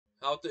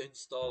How to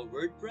install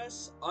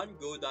WordPress on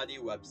Godaddy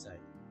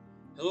website.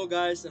 Hello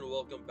guys and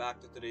welcome back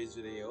to today's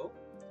video.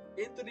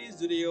 In today's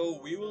video,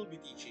 we will be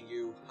teaching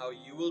you how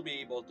you will be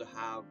able to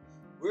have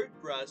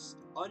WordPress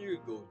on your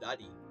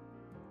Godaddy.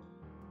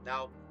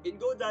 Now, in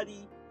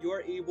Godaddy, you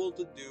are able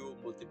to do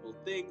multiple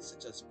things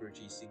such as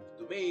purchasing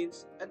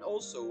domains and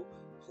also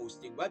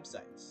hosting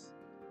websites.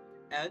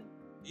 And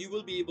you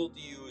will be able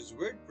to use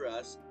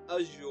WordPress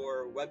as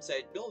your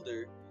website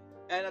builder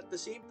and at the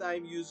same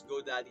time use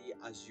Godaddy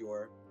as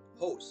your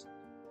host.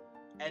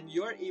 And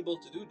you're able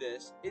to do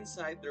this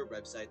inside their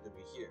website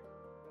over here.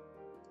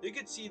 You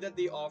can see that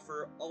they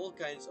offer all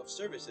kinds of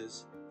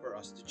services for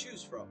us to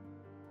choose from.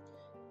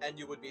 And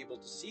you would be able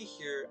to see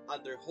here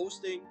under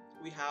hosting,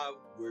 we have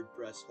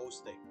WordPress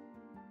hosting.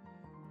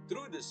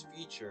 Through this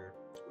feature,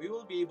 we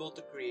will be able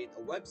to create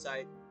a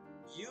website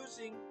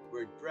using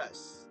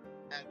WordPress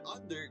and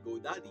under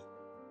Godaddy,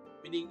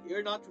 meaning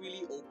you're not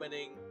really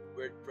opening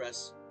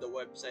WordPress, the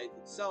website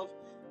itself,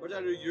 but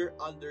rather you're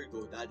under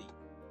Godaddy.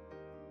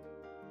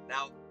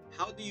 Now,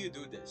 how do you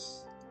do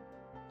this?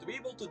 To be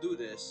able to do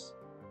this,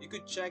 you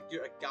could check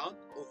your account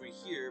over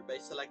here by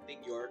selecting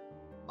your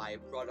My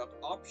Product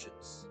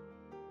options.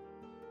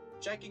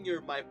 Checking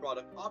your My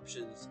Product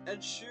options,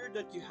 ensure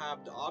that you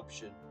have the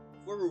option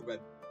for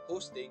web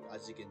hosting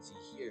as you can see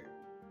here.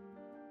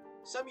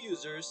 Some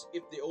users,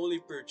 if they only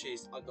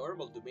purchased a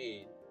normal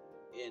domain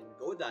in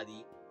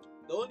Godaddy,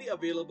 the only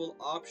available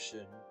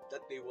option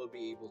that they will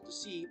be able to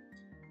see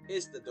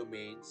is the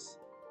domains,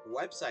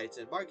 websites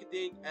and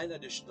marketing, and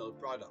additional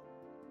product.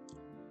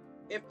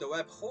 If the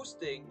web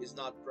hosting is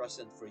not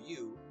present for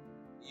you,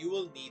 you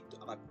will need to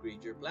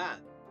upgrade your plan.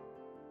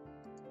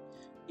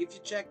 If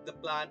you check the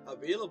plan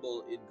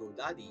available in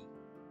Godaddy,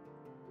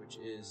 which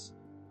is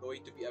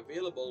going to be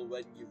available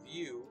when you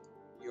view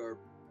your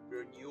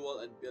renewal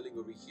and billing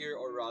over here,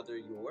 or rather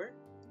your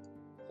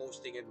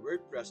hosting and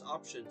WordPress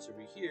options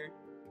over here,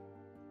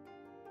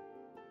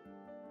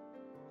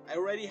 I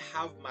already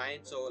have mine,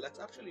 so let's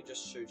actually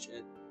just search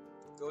it.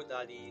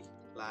 Godaddy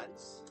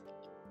plans,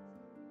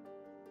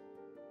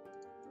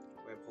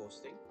 web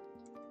hosting.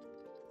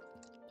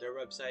 Their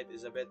website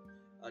is a bit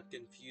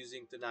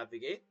confusing to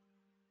navigate,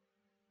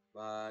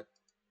 but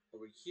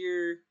over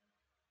here,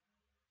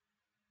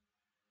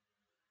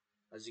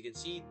 as you can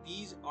see,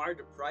 these are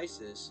the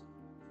prices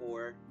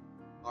for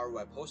our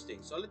web hosting.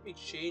 So let me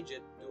change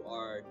it to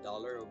our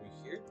dollar over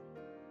here.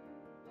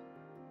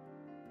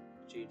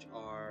 Change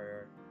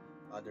our,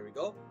 there we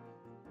go.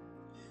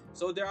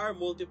 So there are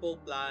multiple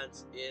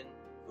plans in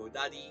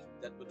Godaddy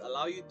that would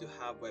allow you to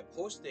have web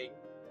hosting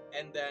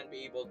and then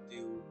be able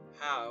to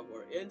have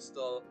or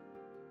install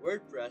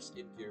WordPress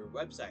into your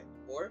website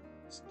or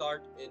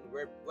start in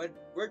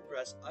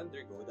WordPress under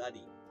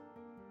Godaddy.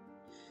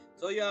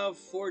 So you have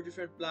 4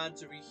 different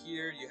plans over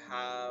here. You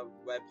have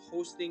web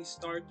hosting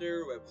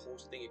starter, web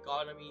hosting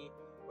economy,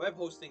 web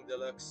hosting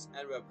deluxe,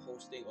 and web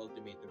hosting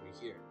ultimate over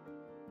here.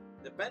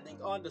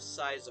 Depending on the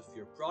size of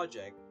your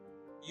project,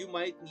 you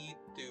might need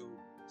to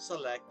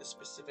select the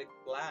specific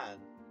plan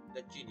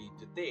that you need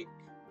to take.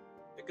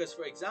 Because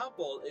for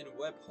example, in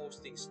web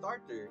hosting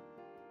starter,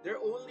 they're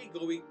only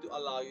going to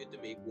allow you to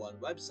make one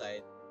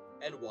website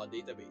and one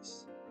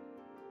database,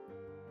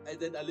 and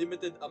then a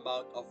limited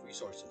amount of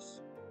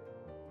resources.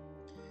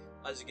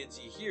 As you can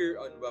see here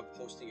on web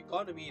hosting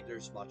economy,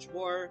 there's much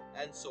more,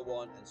 and so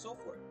on and so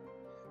forth.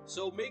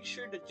 So make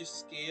sure that you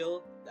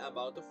scale the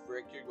amount of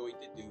work you're going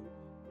to do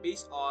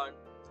based on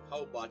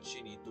how much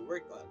you need to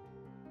work on.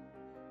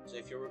 So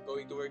if you're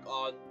going to work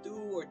on 2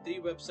 or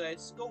 3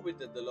 websites, go with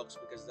the deluxe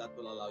because that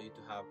will allow you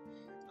to have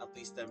at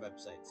least 10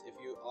 websites. If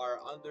you are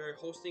under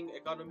hosting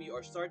economy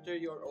or starter,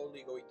 you're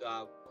only going to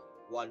have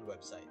 1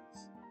 website.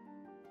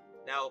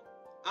 Now,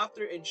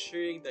 after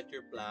ensuring that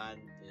your plan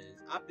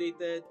is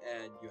updated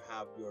and you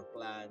have your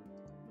plan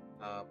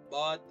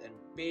bought and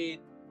paid,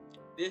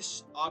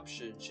 this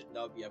option should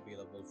now be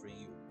available for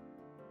you.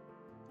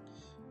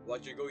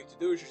 What you're going to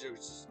do is you're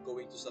just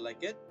going to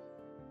select it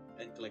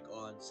and click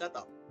on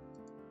setup.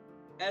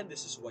 And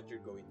this is what you're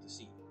going to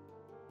see.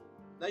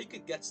 Now you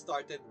could get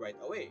started right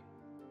away.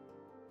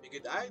 You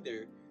could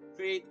either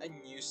create a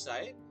new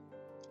site,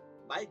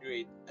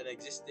 migrate an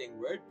existing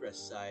WordPress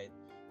site,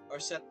 or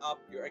set up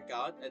your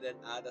account and then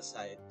add a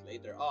site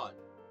later on.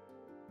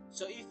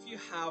 So if you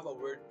have a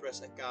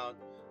WordPress account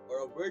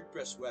or a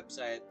WordPress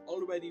website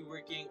already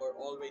working or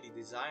already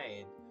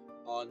designed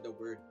on the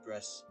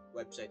WordPress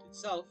website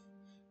itself,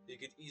 you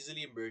could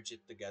easily merge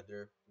it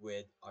together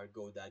with our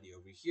Godaddy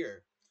over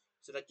here,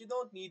 so that you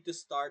don't need to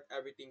start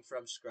everything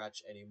from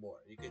scratch anymore.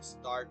 You could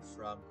start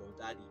from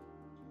Godaddy.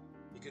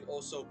 You could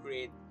also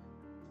create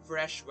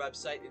fresh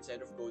website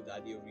inside of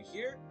Godaddy over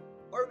here,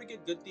 or we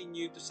could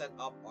continue to set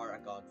up our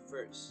account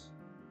first.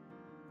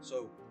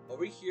 So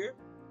over here,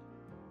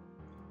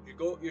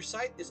 your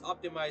site is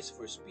optimized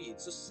for speed.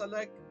 So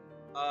select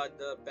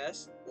the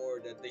best or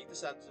the data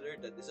center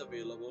that is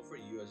available for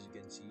you. As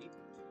you can see,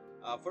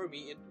 for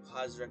me, it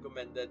has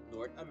recommended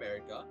North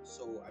America,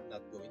 so I'm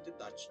not going to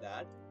touch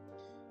that.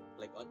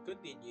 Click on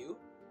continue,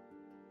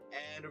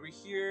 and over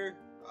here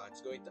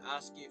It's going to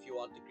ask you if you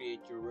want to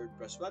create your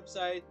WordPress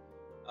website.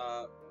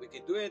 We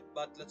can do it,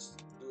 but let's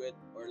do it,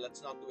 or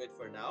let's not do it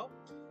for now,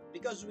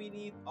 because we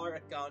need our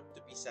account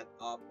to be set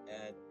up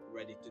and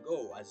ready to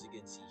go. As you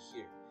can see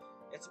here,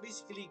 it's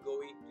basically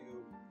going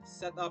to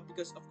set up,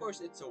 because of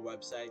course it's a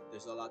website.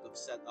 There's a lot of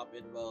setup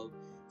involved,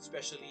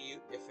 especially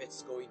if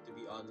it's going to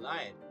be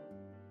online,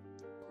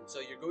 and so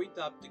you're going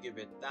to have to give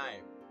it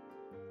time.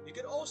 You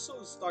can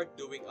also start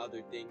doing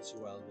other things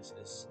while this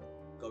is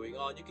going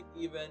on. You can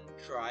even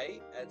try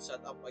and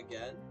set up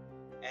again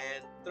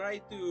and try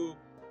to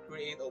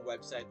create a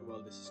website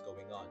while this is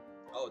going on.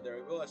 Oh, there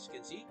we go. As you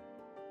can see,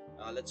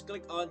 let's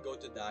click on go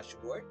to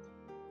dashboard,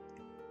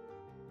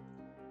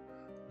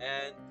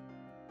 and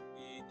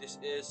this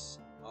is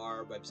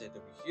our website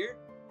over here.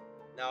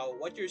 Now,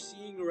 what you're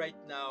seeing right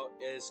now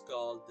is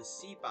called the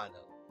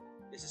cPanel.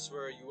 This is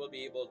where you will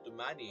be able to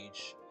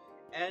manage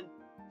and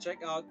check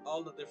out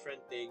all the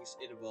different things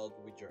involved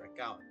with your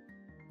account.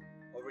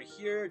 Over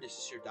here, this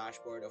is your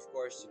dashboard. Of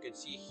course, you can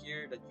see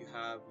here that you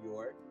have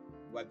your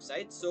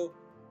website. So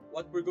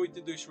what we're going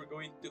to do is we're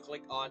going to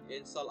click on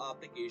install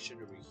application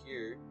over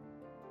here.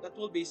 That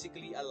will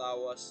basically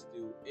allow us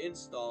to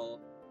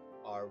install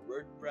our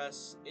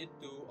WordPress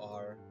into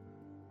our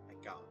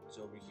account.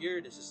 So over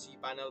here, this is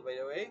cPanel, by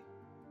the way.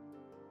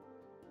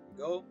 There we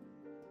go.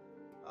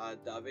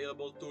 The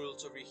available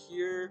tools over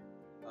here.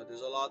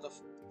 There's a lot of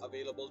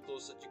available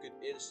tools that you could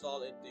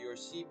install into your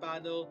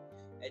cPanel,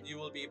 and you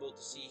will be able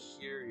to see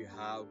here you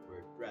have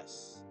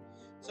WordPress.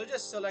 So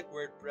just select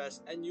WordPress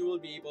and you will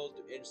be able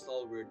to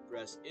install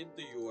WordPress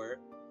into your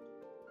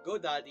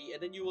Godaddy,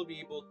 and then you will be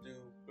able to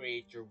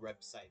create your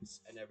websites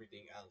and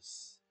everything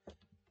else.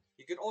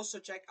 You can also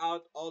check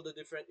out all the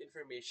different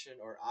information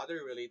or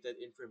other related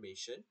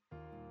information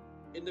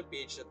in the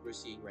page that we're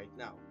seeing right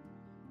now.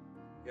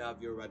 You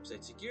have your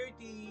website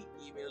security,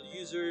 email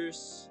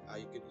users.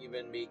 You can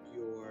even make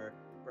your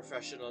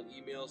professional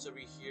emails over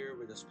here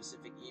with a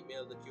specific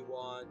email that you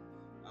want.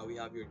 We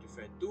have your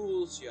different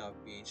tools. You have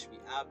PHP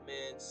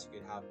admins. You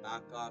can have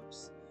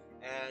backups.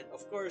 And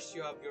of course,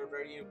 you have your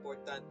very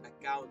important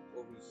account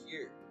over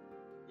here.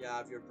 You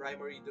have your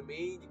primary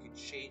domain. You can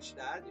change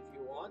that if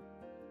you want.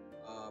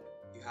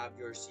 You have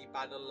your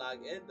cPanel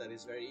login. That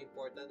is very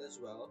important as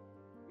well.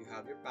 You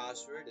have your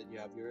password, and you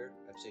have your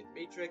website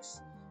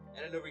matrix.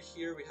 And then over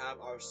here, we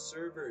have our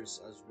servers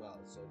as well.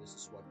 So this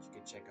is what you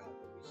can check out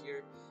over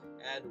here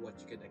and what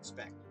you can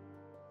expect.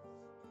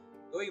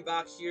 Going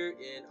back here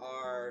in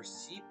our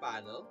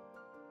cPanel,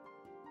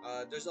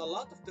 there's a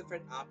lot of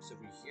different apps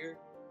over here.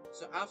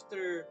 So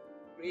after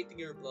creating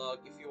your blog,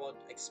 if you want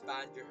to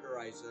expand your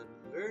horizon,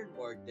 learn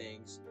more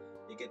things,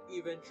 you can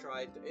even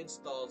try to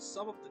install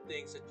some of the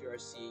things that you are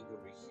seeing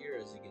over here.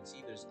 As you can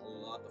see, there's a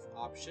lot of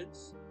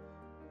options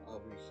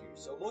over here.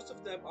 So most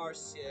of them are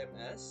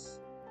CMS.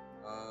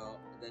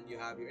 Then you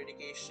have your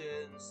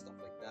indications, stuff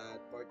like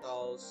that,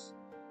 portals.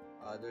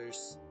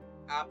 There's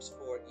apps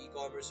for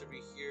e-commerce over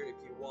here if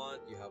you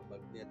want. You have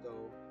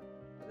Magneto.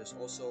 There's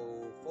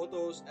also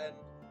photos and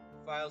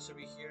files over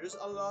here. There's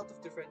a lot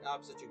of different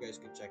apps that you guys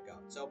can check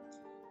out. So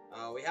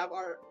we have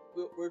our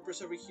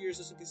WordPress over here,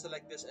 so simply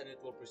select this and it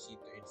will proceed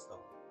to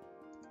install.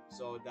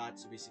 So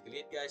that's basically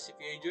it, guys. If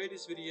you enjoyed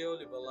this video,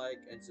 leave a like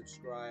and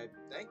subscribe.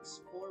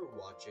 Thanks for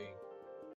watching.